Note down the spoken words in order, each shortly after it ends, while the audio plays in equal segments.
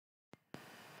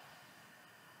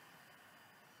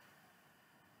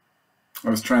I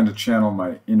was trying to channel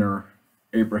my inner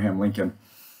Abraham Lincoln.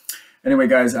 Anyway,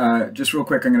 guys, just real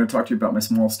quick, I'm going to talk to you about my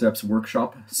Small Steps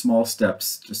workshop. Small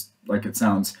steps, just like it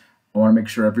sounds. I want to make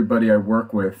sure everybody I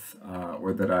work with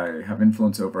or that I have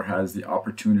influence over has the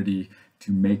opportunity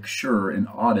to make sure and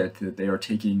audit that they are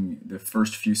taking the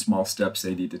first few small steps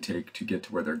they need to take to get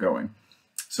to where they're going.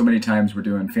 So many times we're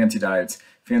doing fancy diets,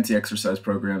 fancy exercise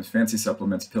programs, fancy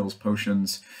supplements, pills,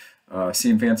 potions,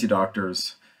 seeing fancy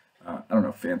doctors. I don't know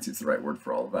if fancy is the right word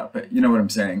for all of that, but you know what I'm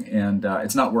saying. And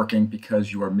it's not working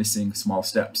because you are missing small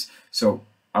steps. So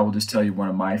I will just tell you one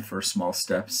of my first small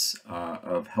steps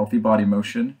of healthy body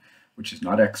motion, which is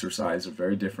not exercise, are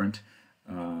very different,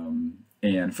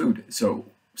 and food. So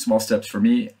small steps for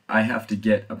me, I have to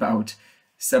get about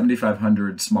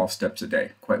 7,500 small steps a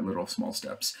day, quite literal small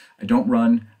steps. I don't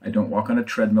run, I don't walk on a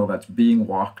treadmill that's being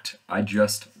walked, I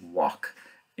just walk.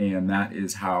 And that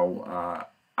is how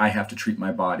I have to treat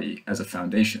my body as a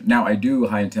foundation. Now I do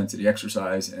high intensity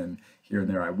exercise, and here and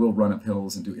there I will run up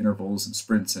hills and do intervals and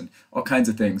sprints and all kinds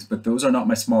of things, but those are not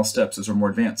my small steps, those are more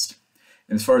advanced.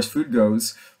 And as far as food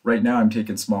goes, right now I'm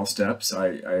taking small steps.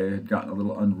 I had gotten a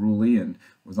little unruly and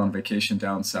was on vacation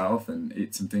down south and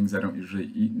ate some things I don't usually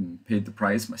eat and paid the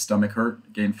price. My stomach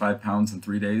hurt, gained 5 pounds in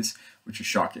 3 days, which is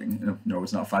shocking. And no, it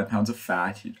was not 5 pounds of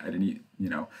fat. I didn't eat,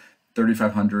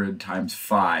 3,500 times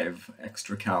 5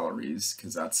 extra calories,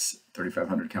 because that's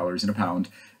 3,500 calories in a pound,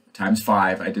 times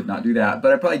 5. I did not do that,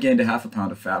 but I probably gained a half a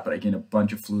pound of fat, but I gained a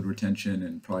bunch of fluid retention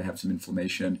and probably have some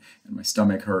inflammation, and my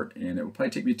stomach hurt, and it will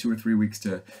probably take me 2 or 3 weeks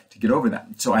to get over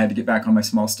that. So I had to get back on my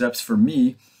small steps. For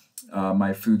me,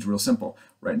 my food's real simple.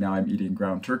 Right now I'm eating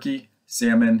ground turkey,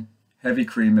 salmon, heavy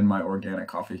cream in my organic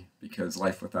coffee, because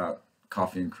life without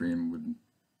coffee and cream would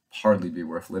hardly be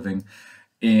worth living.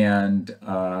 And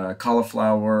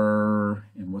cauliflower,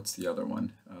 and what's the other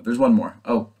one? There's one more.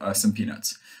 Some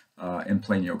peanuts and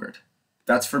plain yogurt.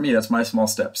 That's for me, that's my small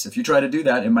steps. If you try to do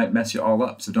that, it might mess you all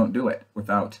up, so don't do it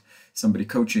without somebody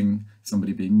coaching,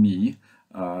 somebody being me,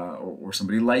 or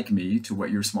somebody like me to what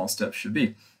your small steps should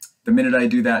be. The minute I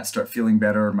do that, start feeling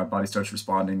better, my body starts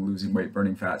responding, losing weight,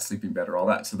 burning fat, sleeping better, all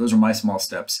that. So those are my small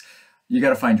steps. You got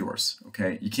to find yours,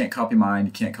 okay? You can't copy mine,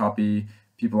 you can't copy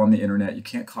people on the internet, you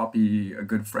can't copy a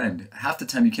good friend. Half the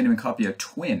time you can't even copy a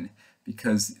twin,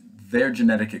 because their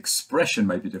genetic expression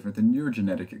might be different than your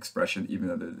genetic expression, even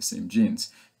though they're the same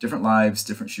genes. Different lives,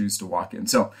 different shoes to walk in.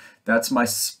 So that's my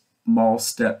small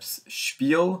steps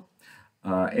spiel.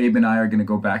 Abe and I are going to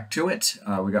go back to it.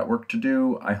 We got work to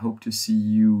do. I hope to see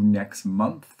you next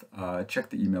month.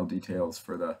 Check the email details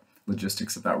for the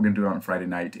logistics of that. We're going to do it on Friday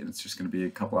night, and it's just going to be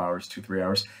a couple hours, 2-3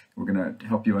 hours. We're going to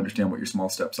help you understand what your small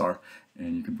steps are,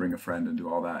 and you can bring a friend and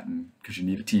do all that, and because you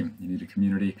need a team, you need a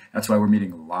community. That's why we're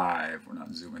meeting live. We're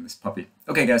not Zooming this puppy.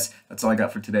 Okay, guys, that's all I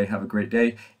got for today. Have a great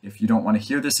day. If you don't want to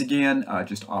hear this again,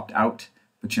 just opt out.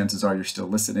 But chances are you're still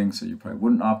listening, so you probably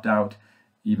wouldn't opt out.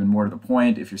 Even more to the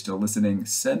point, if you're still listening,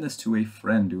 send this to a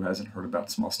friend who hasn't heard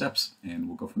about small steps, and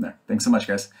we'll go from there. Thanks so much,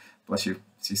 guys. Bless you.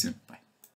 See you soon. Bye.